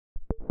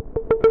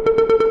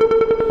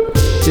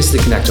This is the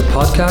Connector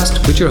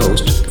Podcast with your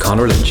host,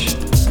 Conor Lynch.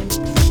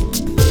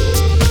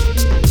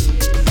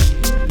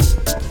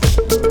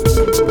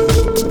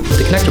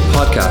 The Connector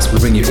Podcast will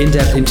bring you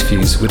in-depth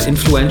interviews with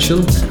influential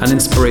and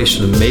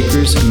inspirational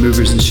makers,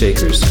 movers and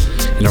shakers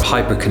in our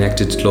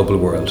hyper-connected global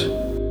world.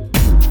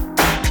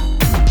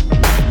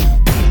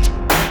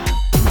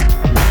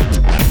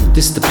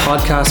 This is the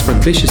podcast for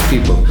ambitious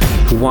people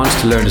who want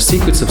to learn the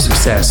secrets of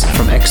success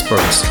from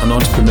experts and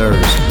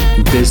entrepreneurs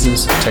in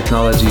business,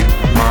 technology,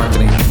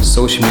 marketing,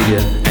 social media,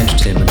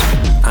 entertainment,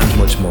 and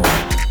much more.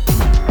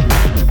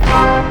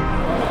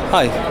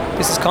 Hi,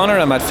 this is Conor.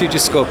 I'm at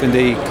Futurescope in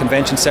the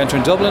Convention Centre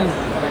in Dublin.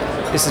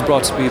 This is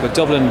brought to you by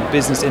Dublin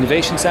Business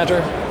Innovation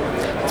Centre.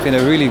 It's been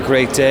a really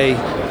great day.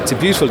 It's a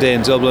beautiful day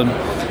in Dublin.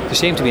 It's a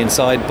shame to be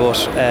inside, but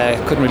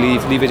couldn't really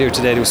leave it here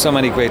today. There were so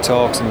many great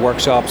talks and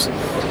workshops.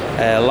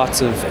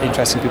 Lots of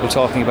interesting people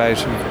talking about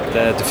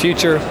the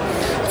future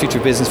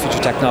business, future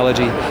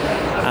technology,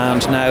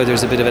 and now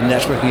there's a bit of a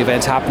networking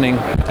event happening.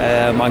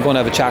 I'm going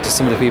to have a chat to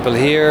some of the people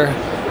here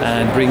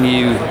and bring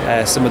you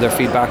some of their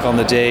feedback on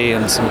the day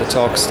and some of the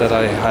talks that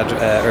I had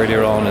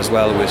earlier on as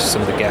well with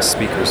some of the guest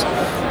speakers.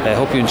 I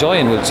hope you enjoy,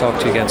 and we'll talk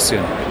to you again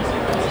soon.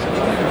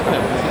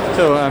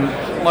 So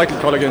Michael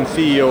Culligan,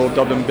 CEO of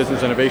Dublin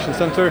Business Innovation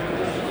Centre.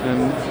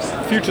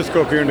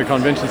 Futurescope here in the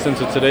Convention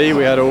Centre today.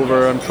 We had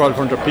over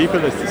 1,200 people.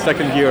 It's the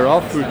second year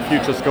of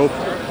Futurescope.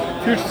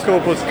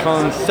 Futurescope was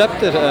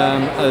concepted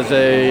as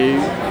a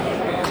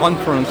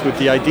conference with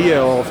the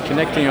idea of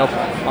connecting up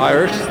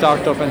Irish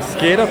startup and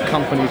scale-up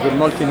companies with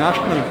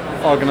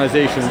multinational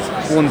organisations,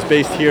 ones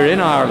based here in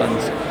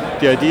Ireland.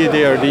 The idea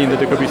there being that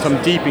there could be some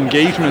deep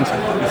engagement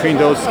between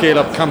those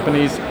scale-up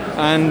companies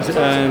and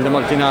the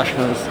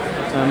multinationals.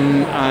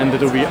 And there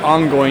will be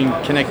ongoing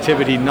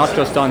connectivity, not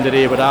just on the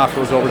day but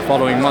afterwards over the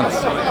following months.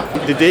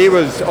 The day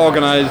was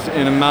organised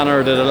in a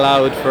manner that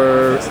allowed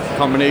for a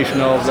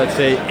combination of, let's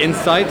say,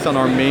 insights on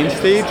our main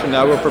stage, and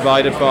that were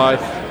provided by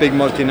big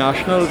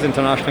multinationals,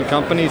 international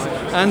companies,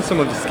 and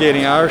some of the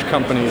scaling Irish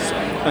companies.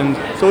 And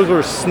those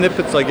were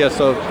snippets, I guess,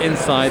 of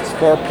insights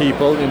for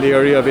people in the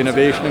area of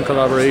innovation and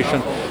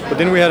collaboration. But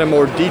then we had a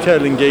more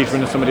detailed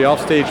engagement in some of the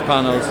offstage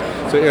panels,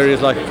 so areas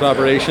like a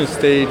collaboration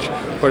stage,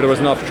 where there was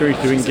an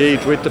opportunity to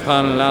engage with the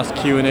panel and ask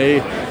Q&A.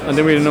 And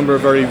then we had a number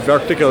of very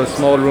vertical,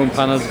 small room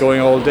panels going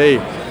all day.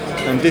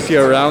 And this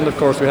year around, of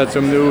course, we had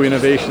some new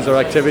innovations or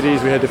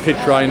activities. We had the Pitch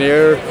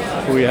Ryanair,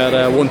 we had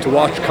a One to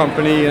Watch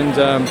company, and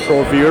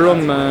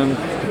Provirum,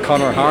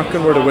 Conor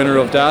Harkin were the winner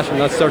of that, and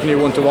that's certainly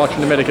one to watch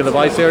in the medical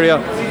device area,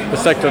 the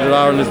sector that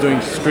Ireland is doing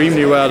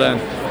extremely well in,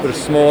 with a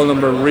small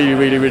number of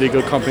really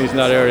good companies in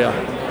that area.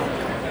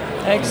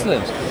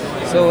 Excellent.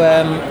 So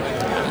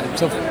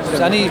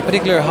any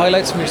particular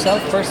highlights from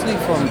yourself personally,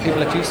 from people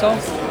that you saw?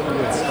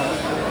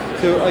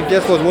 So I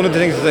guess one of the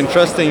things that's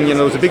interesting,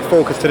 there's a big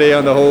focus today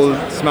on the whole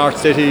smart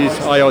cities,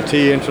 IoT,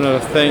 Internet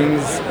of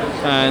Things,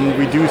 and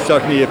we do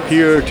certainly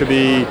appear to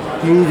be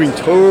moving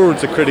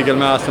towards a critical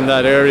mass in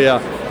that area,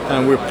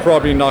 and we're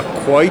probably not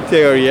quite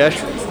there yet.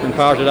 And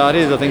part of that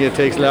is, I think it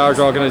takes large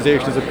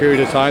organisations a period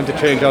of time to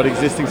change out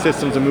existing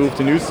systems and move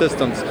to new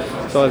systems.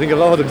 So I think a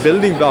lot of the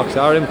building blocks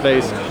are in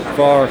place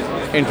for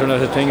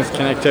Internet of Things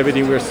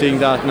connectivity. We're seeing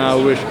that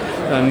now with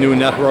new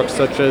networks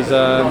such as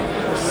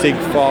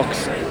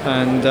Sigfox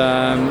and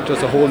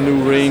just a whole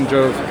new range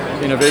of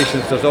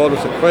innovations. There's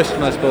always a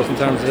question, I suppose, in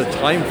terms of the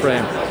time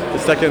frame. The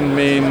second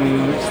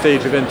main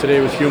stage event today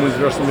was humans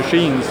versus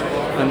machines,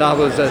 and that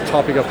was a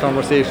topic of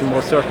conversation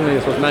most certainly.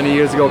 It was many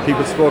years ago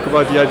people spoke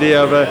about the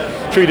idea of a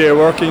 3-day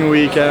working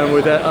week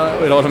with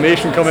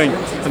automation coming,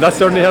 and that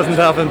certainly hasn't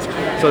happened.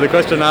 So the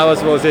question now, I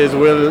suppose, is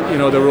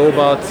will the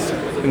robots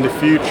in the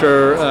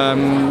future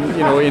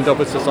end up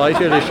with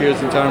societal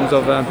issues in terms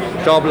of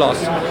job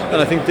loss?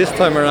 And I think this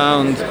time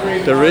around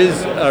there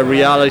is a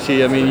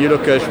reality. I mean, you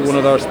look at one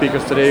of our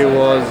speakers today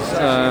was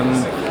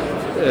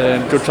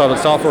Good Travel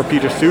Software,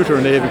 Peter Suter,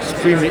 and they have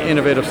extremely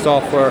innovative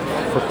software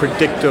for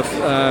predictive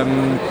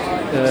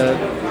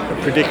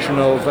prediction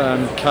of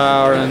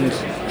car and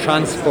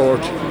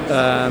transport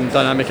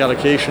dynamic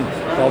allocation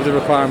of the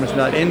requirements in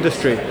that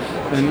industry.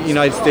 In the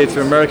United States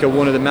of America,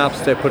 one of the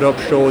maps they put up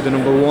showed the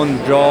number one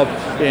job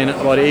in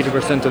about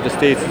 80% of the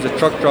states is a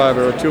truck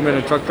driver, or 2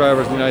 million truck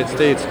drivers in the United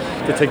States.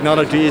 The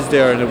technology is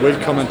there, and it will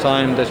come in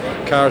time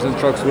that cars and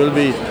trucks will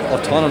be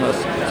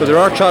autonomous. So there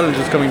are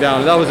challenges coming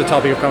down. That was a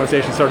topic of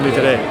conversation certainly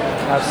today.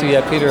 Absolutely,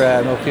 yeah.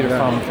 Peter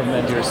from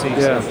NDRC.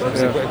 Yeah, so it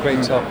was a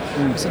great talk.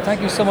 So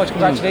thank you so much.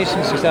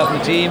 Congratulations to yourself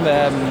and the team.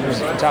 It was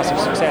a fantastic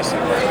success,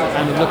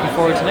 and we're looking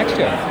forward to next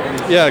year.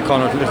 Yeah,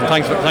 Conor, listen,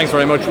 thanks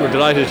very much. We're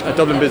delighted at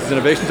Dublin Business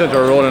Innovation Centre.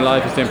 Our role in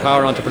life is to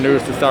empower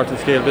entrepreneurs to start and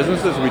scale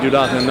businesses. We do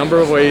that in a number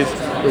of ways.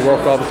 We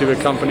work obviously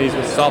with companies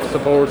with soft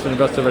support and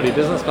investor-ready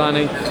business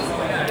planning.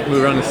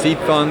 We run a seed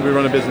fund, we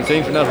run a business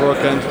angel network,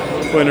 and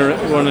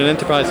run an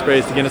enterprise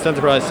space, the Guinness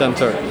Enterprise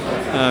Centre.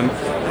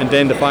 And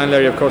then the final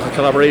area, of course, is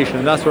collaboration,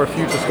 and that's where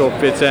FutureScope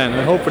fits in.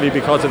 And hopefully,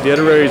 because of the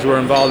other areas we're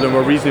involved in,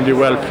 we're reasonably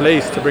well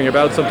placed to bring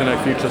about something like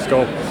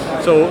FutureScope.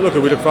 So, look,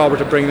 we look forward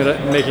to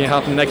making it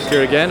happen next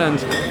year again,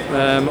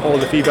 and all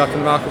the feedback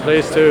from the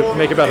marketplace to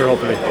make it better,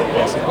 hopefully.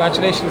 Yes,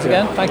 congratulations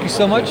again. Thank you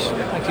so much.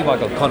 Thank you,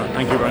 Michael. Conor,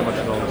 thank you very much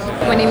as always.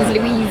 My name is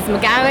Louise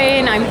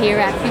McGowan. I'm here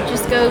at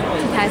FutureScope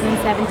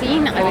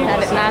 2017. I was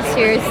at it last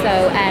year,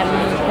 so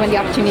when the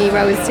opportunity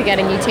arose to get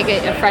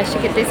a fresh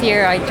ticket this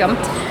year, I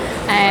jumped.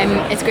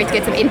 It's great to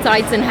get some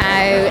insights on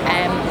how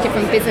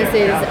different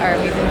businesses are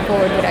moving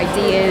forward with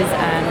ideas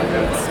and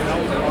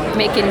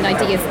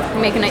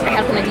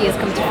helping ideas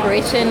come to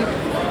fruition.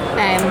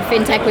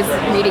 FinTech was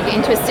really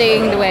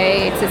interesting, the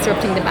way it's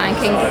disrupting the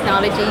banking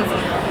technologies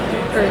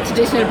or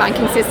traditional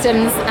banking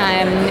systems.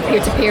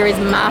 Peer-to-peer is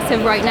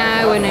massive right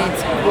now, and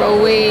it's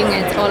growing.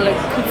 It's all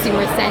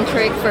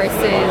consumer-centric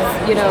versus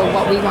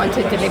what we want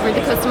to deliver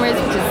to customers,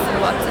 which is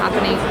what was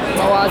happening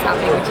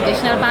with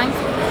traditional banks.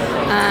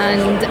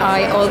 And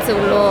I also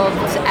loved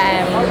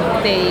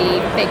the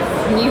big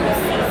news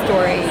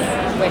story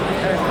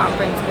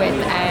conference with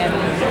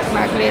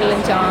Mark Little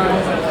and John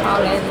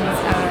Collins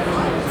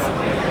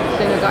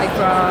and the guy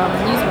from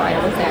Newswire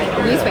was there.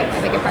 Newswire,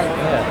 I beg your pardon.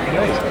 Yeah,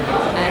 great.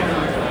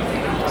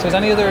 So is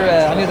any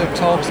other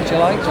talks that you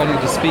liked, or any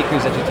of the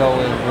speakers that you thought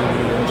were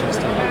really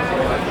interesting?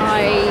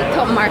 I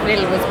thought Mark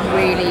Little was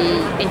really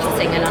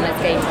interesting and on his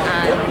game,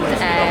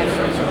 and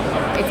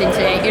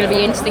it'll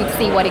be interesting to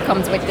see what he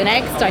comes with the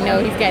next. I know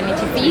he's getting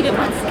into feed and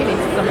wants to get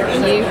into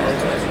something new.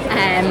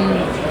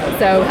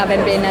 So having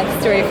been at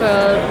RT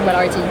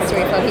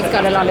Storyful, he's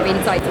got a lot of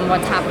insights on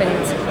what's happened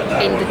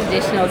in the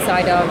traditional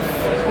side of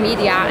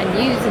media and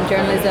news and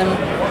journalism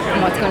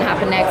and what's going to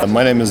happen next.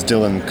 My name is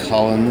Dylan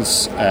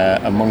Collins.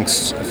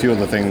 Amongst a few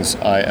other things,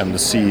 I am the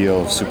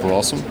CEO of Super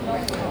Awesome.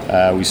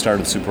 We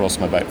started Super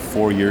Awesome about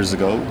 4 years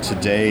ago.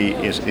 Today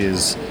it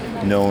is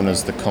known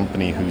as the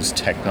company whose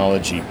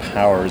technology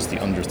powers the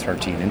under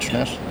 13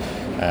 internet.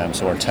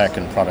 So our tech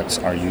and products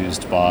are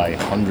used by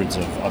hundreds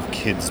of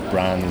kids,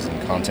 brands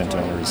and content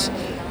owners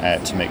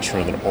to make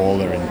sure that all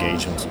their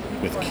engagements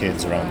with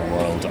kids around the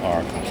world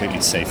are completely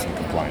safe and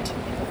compliant.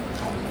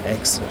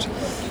 Excellent.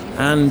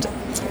 And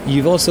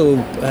you've also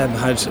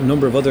had a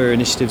number of other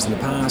initiatives in the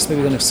past.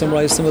 Maybe you're going to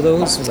summarise some of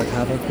those? It was like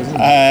Havoc, wasn't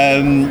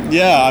it?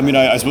 Yeah, I mean,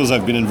 I suppose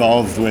I've been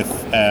involved with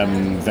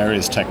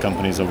various tech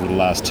companies over the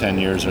last 10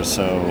 years or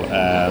so.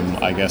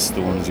 I guess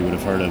the ones you would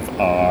have heard of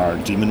are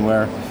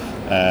Demonware,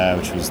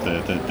 which was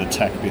the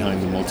tech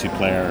behind the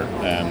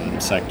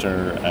multiplayer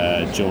sector,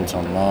 Jolt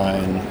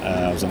Online.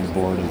 I was on the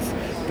board of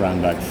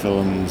Brandback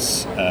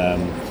Films.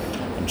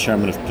 I'm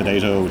chairman of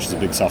Potato, which is a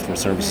big software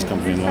services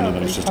company in London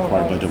that was just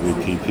acquired by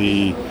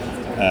WPP.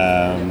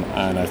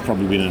 And I've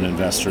probably been an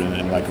investor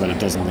in like about a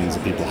dozen things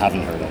that people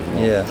haven't heard of.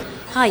 Yeah.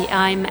 Hi,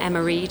 I'm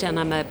Emma Reid and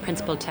I'm a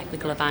Principal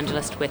Technical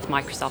Evangelist with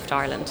Microsoft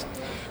Ireland.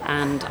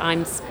 And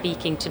I'm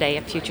speaking today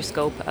at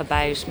FutureScope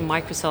about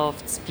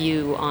Microsoft's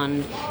view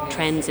on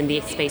trends in the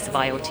space of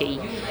IoT.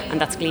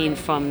 And that's gleaned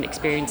from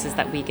experiences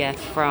that we get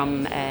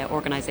from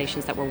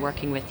organisations that we're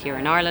working with here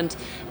in Ireland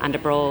and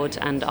abroad,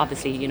 and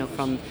obviously,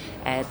 from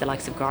the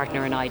likes of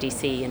Gartner and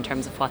IDC in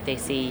terms of what they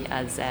see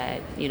as,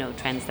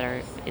 trends that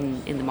are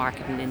in the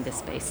market and in this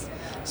space.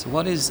 So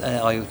what is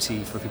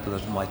IoT for people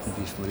that mightn't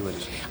be familiar with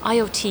it?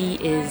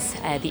 IoT is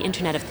the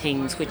Internet of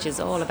Things, which is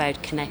all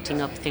about connecting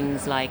up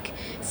things like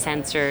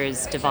sensors,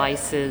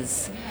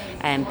 devices,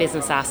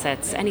 business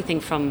assets, anything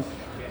from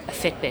a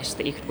Fitbit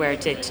that you could wear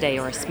today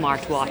or a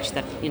smartwatch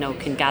that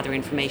can gather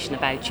information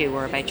about you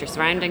or about your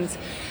surroundings,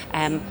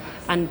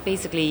 and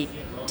basically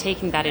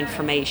taking that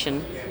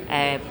information,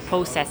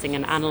 processing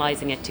and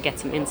analysing it to get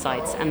some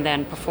insights, and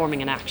then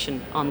performing an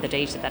action on the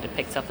data that it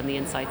picks up and the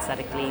insights that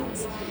it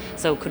gleans.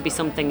 So it could be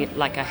something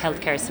like a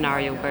healthcare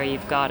scenario where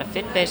you've got a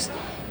Fitbit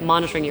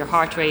monitoring your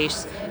heart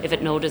rate. If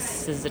it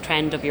notices the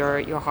trend of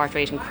your heart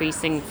rate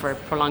increasing for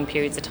prolonged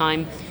periods of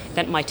time,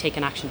 then it might take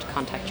an action to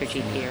contact your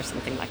GP or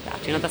something like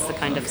that. That's the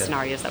kind of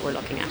scenarios that we're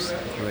looking at.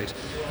 Right.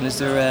 And is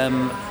there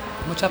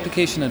much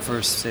application in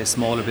for, say,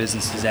 smaller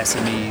businesses,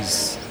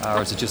 SMEs,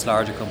 or is it just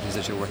larger companies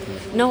that you're working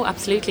with? No,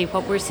 absolutely.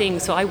 What we're seeing,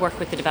 so I work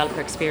with the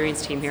developer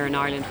experience team here in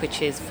Ireland,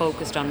 which is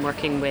focused on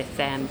working with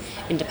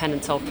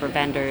independent software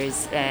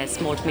vendors,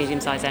 small to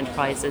medium-sized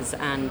enterprises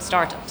and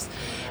startups.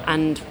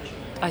 And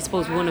I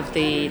suppose one of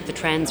the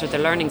trends or the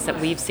learnings that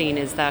we've seen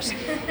is that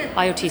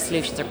IoT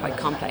solutions are quite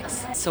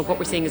complex. So what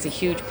we're seeing is a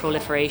huge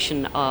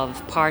proliferation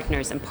of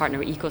partners and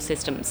partner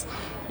ecosystems.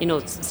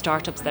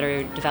 Startups that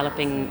are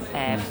developing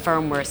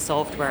firmware,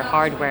 software,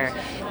 hardware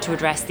to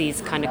address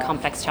these kind of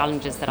complex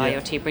challenges that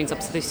IoT brings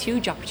up. So there's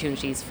huge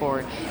opportunities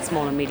for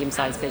small and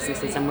medium-sized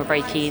businesses, and we're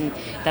very keen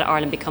that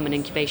Ireland become an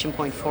incubation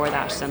point for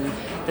that. And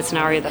the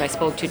scenario that I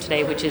spoke to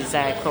today, which is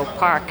Croke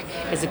Park,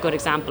 is a good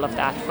example of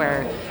that,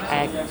 where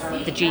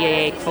the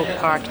GAA, Croke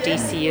Park,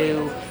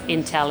 DCU,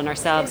 Intel and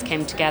ourselves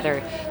came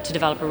together to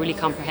develop a really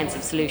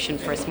comprehensive solution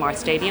for a smart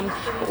stadium.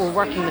 But we're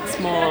working with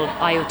small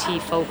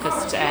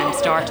IoT-focused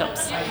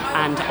startups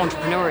and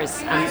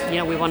entrepreneurs,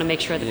 and we want to make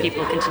sure that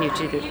people continue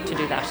to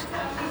do that.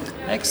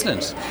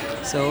 Excellent.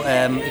 So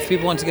if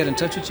people want to get in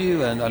touch with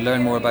you and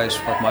learn more about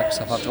what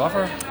Microsoft have to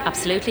offer?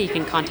 Absolutely. You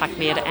can contact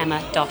me at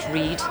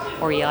emma.reid,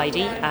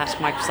 R-E-I-D, at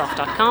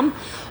microsoft.com,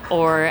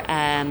 or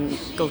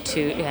go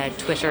to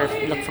Twitter,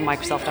 look for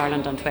Microsoft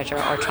Ireland on Twitter,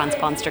 or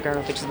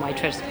Transponstergirl, which is my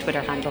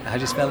Twitter handle. How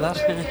do you spell that?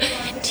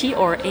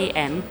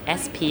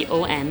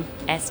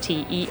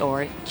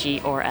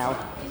 TRANSPONSTERGRL.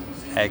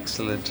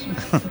 Excellent.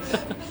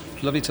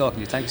 Lovely talking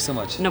to you. Thank you so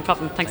much. No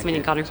problem. Thanks a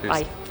million, Connor. Cheers.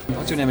 Bye.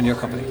 What's your name and your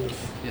company?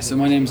 Yeah, so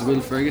my name is Will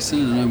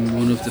Ferguson and I'm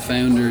one of the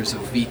founders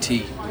of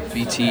VT.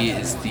 VT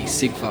is the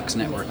Sigfox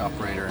network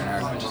operator in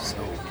Ireland. So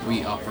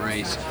we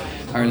operate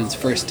Ireland's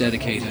first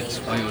dedicated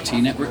IoT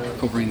network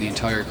covering the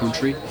entire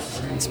country.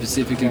 It's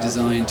specifically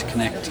designed to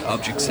connect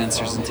object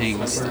sensors and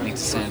things that need to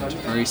send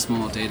very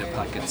small data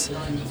packets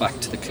back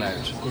to the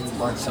cloud.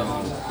 So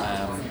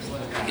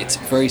it's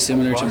very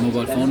similar to a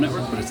mobile phone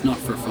network, but it's not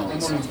for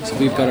phones. So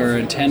we've got our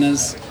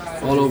antennas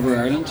all over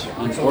Ireland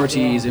on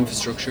RTE's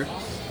infrastructure,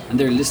 and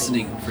they're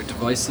listening for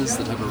devices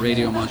that have a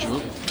radio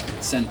module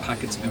that send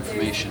packets of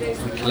information.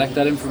 We collect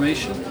that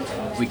information,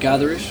 we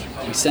gather it,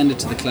 we send it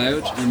to the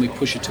cloud, and we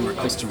push it to our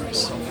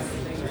customers.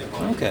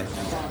 Okay.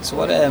 So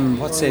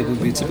what say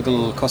would be a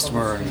typical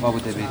customer and what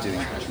would they be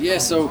doing? Yeah,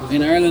 so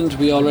in Ireland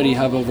we already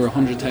have over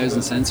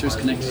 100,000 sensors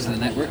connected to the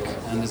network,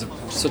 and there's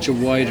such a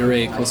wide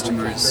array of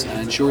customers.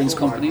 Insurance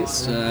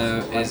companies,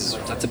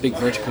 that's a big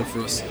vertical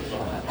for us.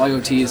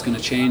 IoT is going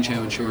to change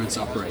how insurance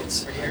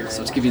operates.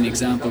 So to give you an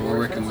example, we're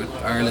working with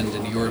Ireland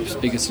and Europe's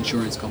biggest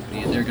insurance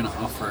company, and they're going to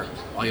offer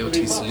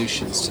IoT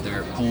solutions to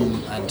their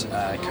home and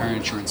car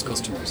insurance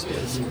customers.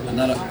 And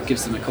that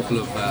gives them a couple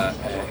of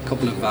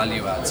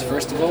value adds.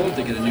 First of all,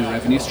 they get a new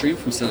revenue stream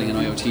from selling an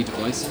IoT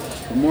device,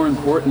 but more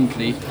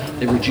importantly,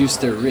 they reduce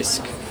their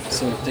risk.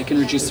 So they can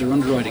reduce their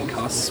underwriting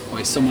costs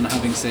by someone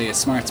having, say, a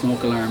smart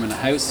smoke alarm in a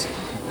house.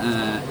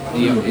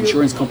 The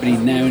insurance company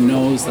now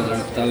knows that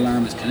that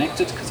alarm is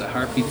connected because a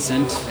heartbeat's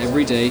sent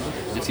every day.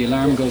 And if the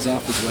alarm goes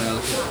off as well,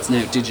 it's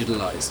now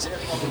digitalized.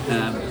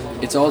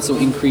 It's also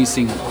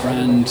increasing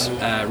brand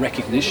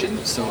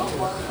recognition. So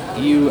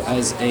you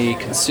as a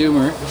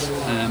consumer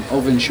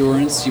of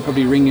insurance, you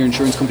probably ring your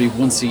insurance company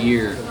once a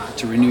year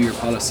to renew your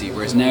policy,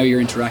 whereas now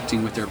you're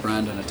interacting with their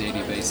brand on a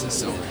daily basis.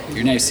 So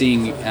you're now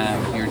seeing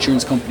your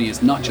insurance company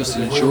is not just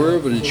an insurer,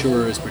 but an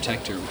insurer as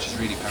protector, which is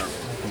really powerful.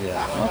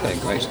 Yeah. Okay.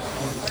 Great.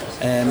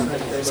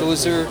 So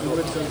is there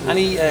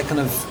any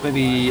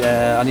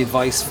any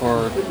advice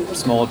for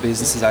small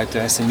businesses out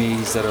there,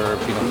 SMEs that are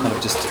kind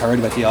of just heard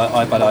about the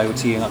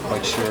IoT and not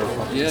quite sure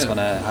what it's going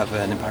to have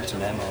an impact on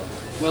them?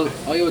 Well,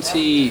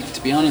 IoT,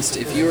 to be honest,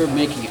 if you're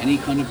making any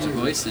kind of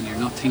device and you're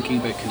not thinking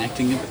about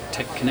connecting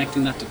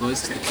that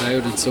device to the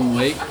cloud in some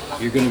way,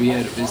 you're going to be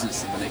out of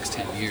business in the next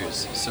 10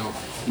 years. So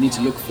you need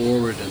to look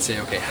forward and say,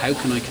 okay, how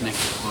can I connect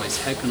the device?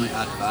 How can I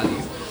add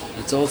value?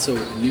 It's also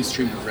a new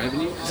stream of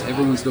revenue because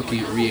everyone's looking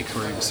at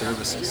reoccurring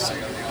services. So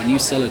when you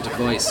sell a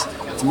device,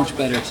 it's much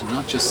better to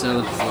not just sell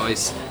a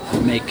device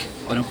and make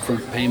an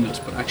upfront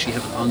payment, but actually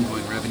have an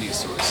ongoing revenue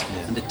source.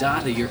 And the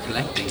data you're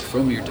collecting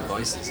from your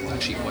devices is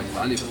actually quite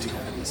valuable to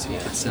companies, so you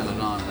can sell it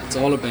on. And it's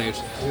all about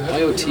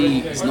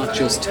IoT. It's not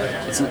just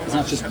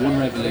one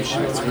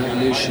revolution. It's a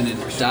revolution in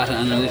data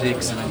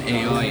analytics and in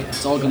AI.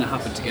 It's all going to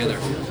happen together.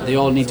 They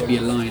all need to be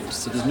aligned.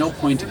 So there's no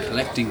point in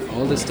collecting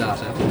all this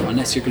data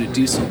unless you're going to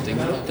do something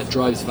that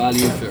drives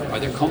value for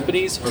either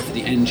companies or for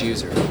the end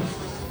user.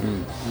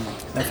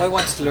 Now, if I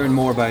wanted to learn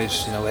more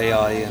about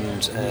AI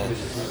and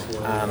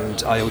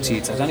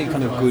IoT, is there any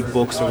kind of good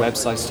books or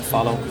websites to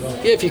follow?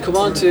 Yeah, if you come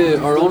on to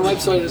our own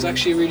website, it's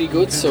actually really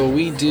good. So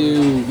we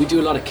do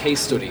a lot of case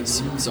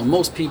studies. So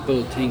most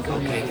people think,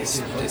 okay,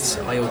 this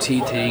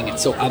IoT thing,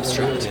 it's so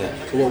abstract. Yeah.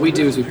 But what we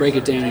do is we break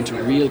it down into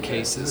real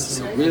cases.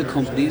 So real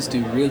companies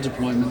doing real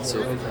deployments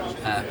of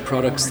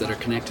products that are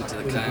connected to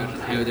the cloud and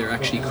how they're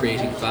actually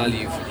creating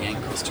value for the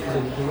end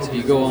customer. So if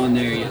you go on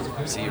there,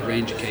 you'll see a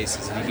range of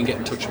cases, and you can get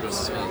in touch with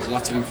us as well. There's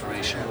lots of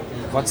information.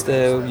 What's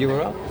the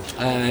URL?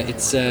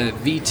 It's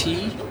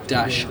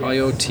vt-iot.com.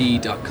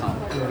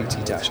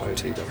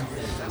 vt-iot.com.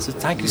 So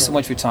thank you so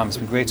much for your time. It's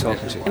been great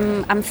talking to you.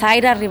 I'm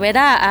Zaira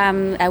Rivera.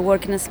 I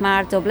work in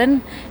Smart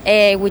Dublin,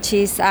 which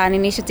is an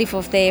initiative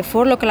of the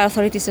 4 local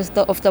authorities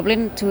of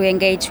Dublin to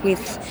engage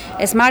with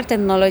smart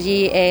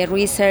technology,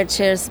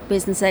 researchers,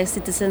 businesses,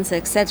 citizens,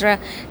 etc.,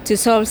 to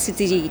solve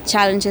city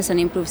challenges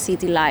and improve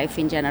city life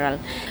in general.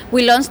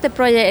 We launched the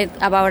project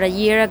about a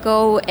year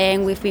ago,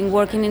 and we've been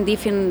working in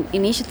different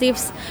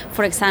initiatives.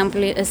 For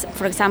example,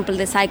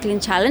 the Cycling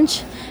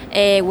Challenge,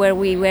 where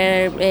we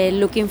were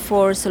looking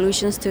for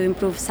solutions to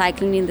improve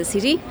cycling in the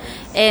city.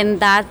 And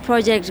that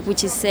project,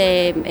 which is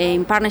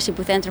in partnership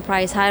with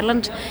Enterprise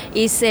Ireland,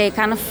 is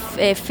kind of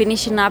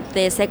finishing up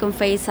the second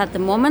phase at the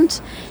moment.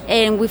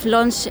 And we've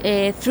launched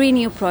 3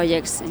 new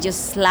projects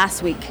just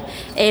last week.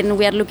 And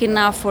we are looking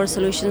now for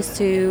solutions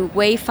to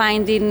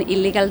wayfinding,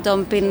 illegal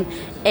dumping,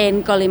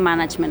 and quality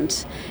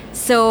management.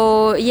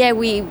 So yeah,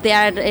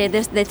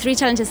 the 3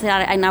 challenges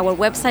are on our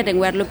website, and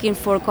we're looking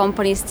for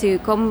companies to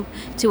come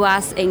to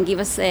us and give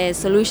us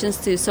solutions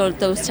to solve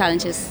those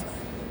challenges.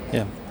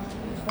 Yeah.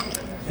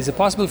 Is it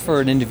possible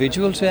for an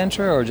individual to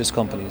enter or just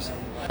companies?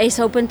 It's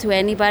open to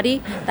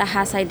anybody that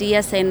has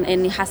ideas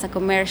and has a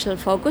commercial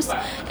focus,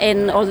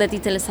 and all the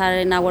details are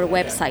on our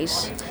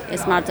website,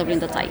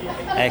 smartdublin.ie.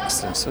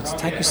 Excellent. So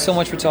thank you so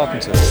much for talking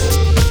to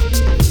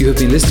us. You have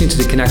been listening to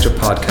the Connector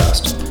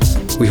podcast.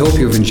 We hope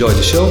you have enjoyed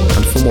the show,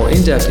 and for more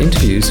in-depth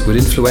interviews with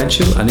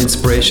influential and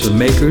inspirational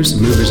makers,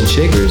 movers and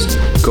shakers,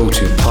 go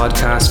to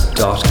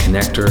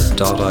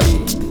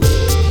podcast.connector.ie.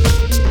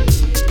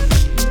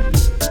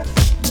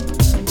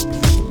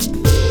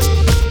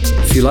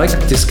 If you like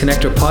this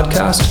Connector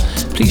podcast,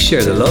 please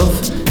share the love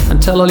and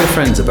tell all your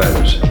friends about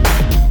it.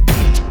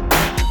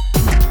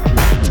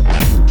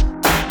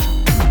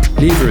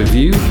 Leave a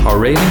review or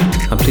rating,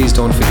 and please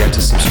don't forget to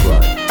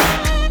subscribe.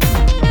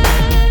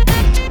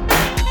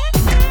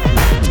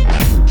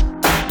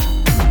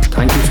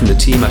 Thank you from the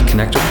team at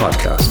Connector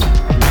Podcast.